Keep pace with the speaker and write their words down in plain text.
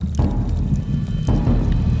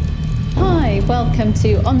Welcome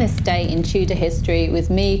to On This Day in Tudor History with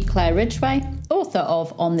me, Claire Ridgway, author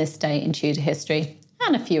of On This Day in Tudor History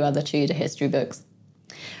and a few other Tudor history books.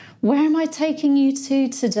 Where am I taking you to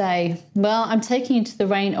today? Well, I'm taking you to the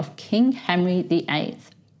reign of King Henry VIII.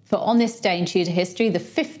 For On This Day in Tudor History, the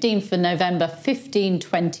 15th of November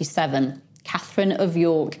 1527, Catherine of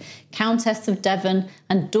York, Countess of Devon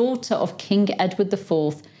and daughter of King Edward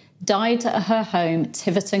IV, died at her home,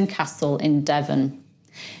 Tiverton Castle in Devon.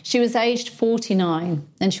 She was aged 49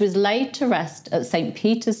 and she was laid to rest at St.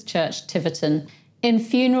 Peter's Church, Tiverton, in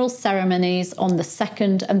funeral ceremonies on the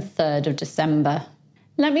 2nd and 3rd of December.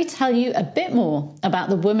 Let me tell you a bit more about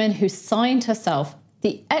the woman who signed herself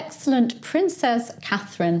the excellent Princess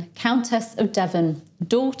Catherine, Countess of Devon,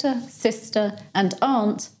 daughter, sister and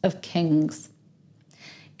aunt of kings.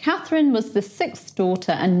 Catherine was the sixth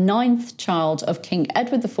daughter and ninth child of King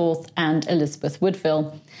Edward IV and Elizabeth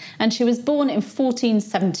Woodville, and she was born in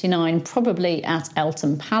 1479, probably at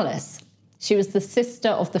Eltham Palace. She was the sister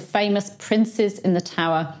of the famous Princes in the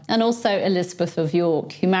Tower and also Elizabeth of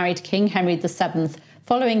York, who married King Henry VII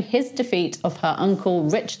following his defeat of her uncle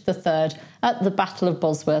Richard III at the Battle of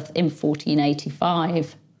Bosworth in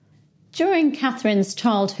 1485. During Catherine's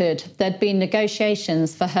childhood, there'd been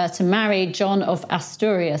negotiations for her to marry John of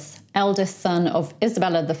Asturias, eldest son of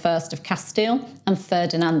Isabella I of Castile and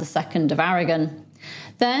Ferdinand II of Aragon.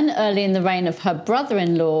 Then, early in the reign of her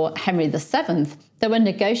brother-in-law, Henry VII, there were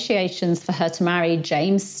negotiations for her to marry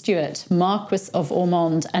James Stuart, Marquis of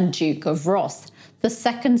Ormond and Duke of Ross, the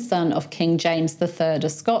second son of King James III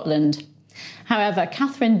of Scotland. However,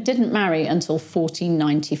 Catherine didn't marry until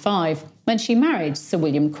 1495, when she married Sir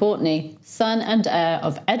William Courtenay, son and heir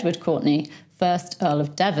of Edward Courtenay, 1st Earl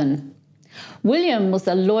of Devon. William was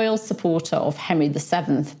a loyal supporter of Henry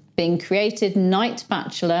VII, being created Knight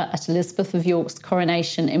Bachelor at Elizabeth of York's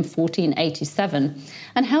coronation in 1487,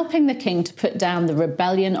 and helping the king to put down the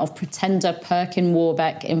rebellion of Pretender Perkin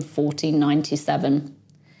Warbeck in 1497.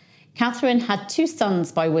 Catherine had two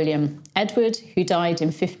sons by William, Edward, who died in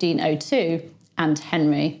 1502, and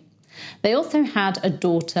Henry. They also had a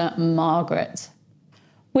daughter, Margaret.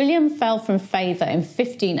 William fell from favour in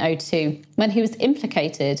 1502 when he was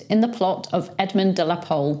implicated in the plot of Edmund de la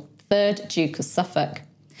Pole, 3rd Duke of Suffolk.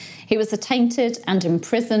 He was attainted and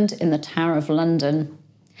imprisoned in the Tower of London.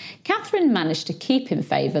 Catherine managed to keep in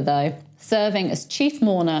favour, though, serving as chief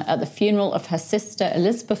mourner at the funeral of her sister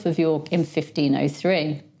Elizabeth of York in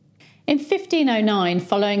 1503. In 1509,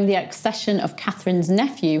 following the accession of Catherine's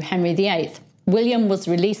nephew, Henry VIII, William was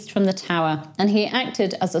released from the Tower and he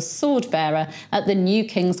acted as a sword-bearer at the new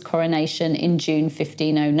king's coronation in June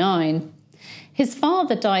 1509. His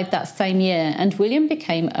father died that same year and William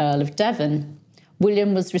became Earl of Devon.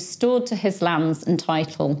 William was restored to his lands and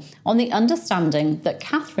title on the understanding that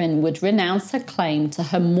Catherine would renounce her claim to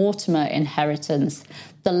her Mortimer inheritance,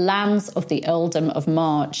 the lands of the Earldom of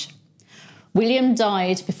March. William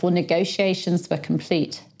died before negotiations were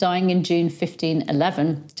complete, dying in June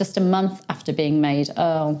 1511, just a month after being made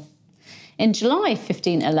Earl. In July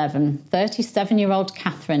 1511, 37-year-old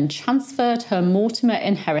Catherine transferred her Mortimer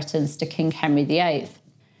inheritance to King Henry VIII.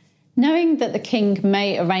 Knowing that the king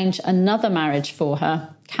may arrange another marriage for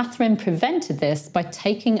her, Catherine prevented this by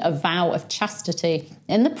taking a vow of chastity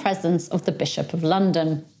in the presence of the Bishop of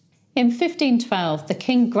London. In 1512, the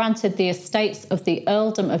king granted the estates of the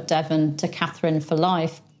Earldom of Devon to Catherine for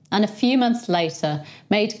life, and a few months later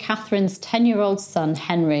made Catherine's 10-year-old son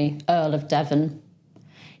Henry Earl of Devon.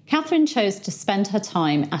 Catherine chose to spend her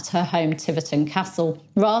time at her home Tiverton Castle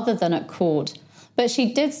rather than at court, but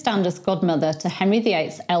she did stand as godmother to Henry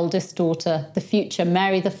VIII's eldest daughter, the future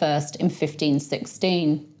Mary I, in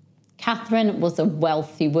 1516. Catherine was a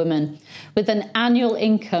wealthy woman, with an annual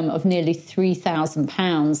income of nearly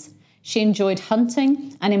 £3,000. She enjoyed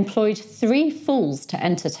hunting and employed 3 fools to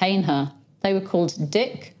entertain her. They were called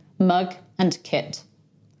Dick, Mug and Kit.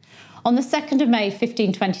 On the 2nd of May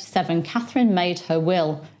 1527, Catherine made her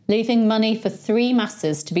will, leaving money for 3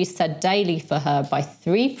 masses to be said daily for her by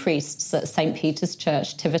 3 priests at St. Peter's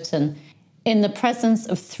Church, Tiverton, in the presence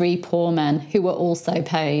of 3 poor men who were also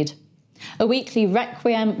paid. A weekly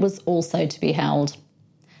requiem was also to be held.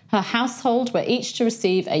 Her household were each to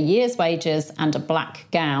receive a year's wages and a black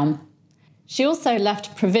gown. She also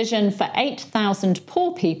left provision for 8,000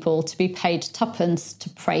 poor people to be paid 2pence to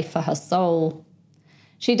pray for her soul.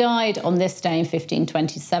 She died on this day in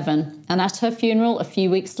 1527, and at her funeral a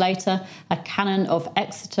few weeks later, a canon of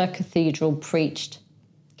Exeter Cathedral preached.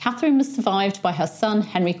 Catherine was survived by her son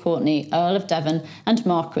Henry Courtenay, Earl of Devon and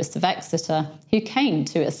Marquis of Exeter, who came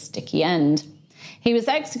to a sticky end. He was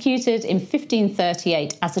executed in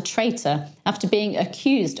 1538 as a traitor after being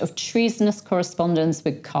accused of treasonous correspondence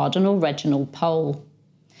with Cardinal Reginald Pole.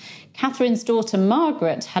 Catherine's daughter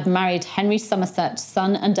Margaret had married Henry Somerset,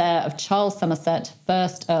 son and heir of Charles Somerset,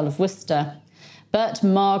 1st Earl of Worcester, but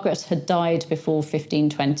Margaret had died before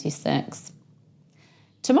 1526.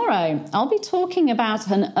 Tomorrow, I'll be talking about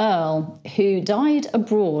an earl who died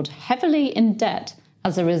abroad heavily in debt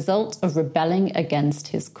as a result of rebelling against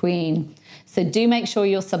his queen. So do make sure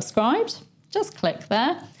you're subscribed, just click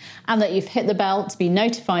there, and that you've hit the bell to be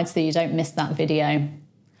notified so you don't miss that video.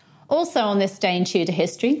 Also on this day in Tudor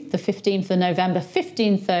history, the 15th of November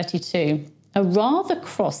 1532, a rather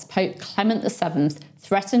cross Pope Clement VII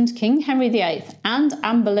threatened King Henry VIII and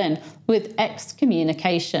Anne Boleyn with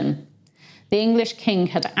excommunication. The English king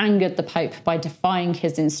had angered the Pope by defying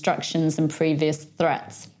his instructions and previous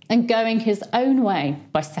threats, and going his own way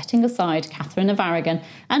by setting aside Catherine of Aragon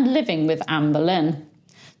and living with Anne Boleyn.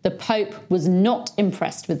 The Pope was not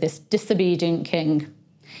impressed with this disobedient king.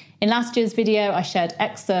 In last year's video, I shared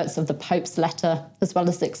excerpts of the Pope's letter, as well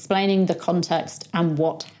as explaining the context and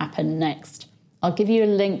what happened next. I'll give you a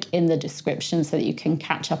link in the description so that you can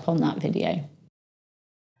catch up on that video.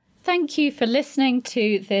 Thank you for listening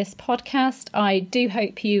to this podcast. I do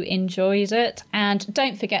hope you enjoyed it, and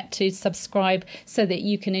don't forget to subscribe so that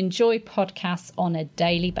you can enjoy podcasts on a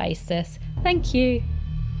daily basis. Thank you.